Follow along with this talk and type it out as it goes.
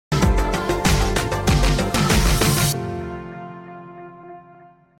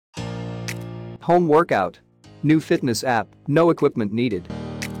Home workout. New fitness app, no equipment needed.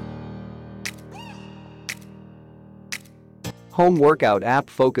 Home workout app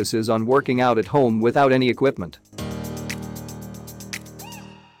focuses on working out at home without any equipment.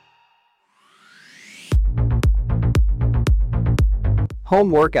 Home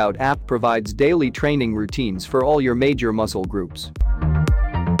workout app provides daily training routines for all your major muscle groups.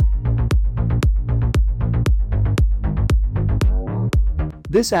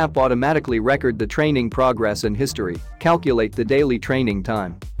 This app automatically record the training progress and history, calculate the daily training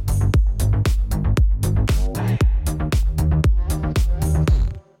time.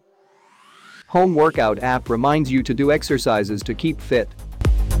 Home workout app reminds you to do exercises to keep fit.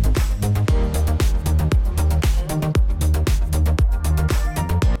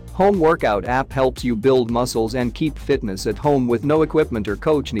 Home workout app helps you build muscles and keep fitness at home with no equipment or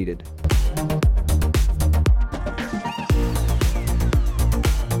coach needed.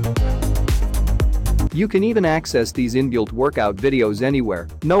 You can even access these inbuilt workout videos anywhere,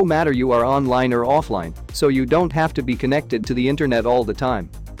 no matter you are online or offline, so you don't have to be connected to the internet all the time.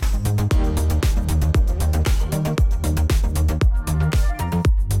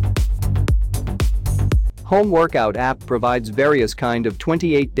 Home workout app provides various kind of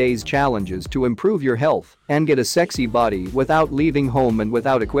 28 days challenges to improve your health and get a sexy body without leaving home and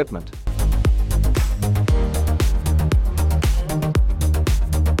without equipment.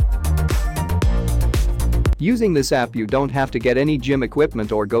 Using this app you don't have to get any gym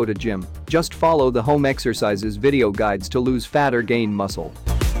equipment or go to gym, just follow the home exercises video guides to lose fat or gain muscle.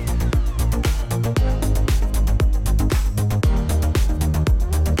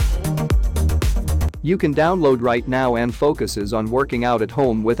 You can download right now and focuses on working out at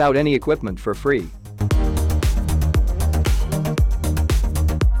home without any equipment for free.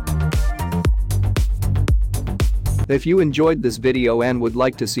 If you enjoyed this video and would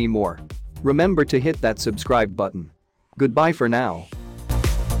like to see more, remember to hit that subscribe button. Goodbye for now.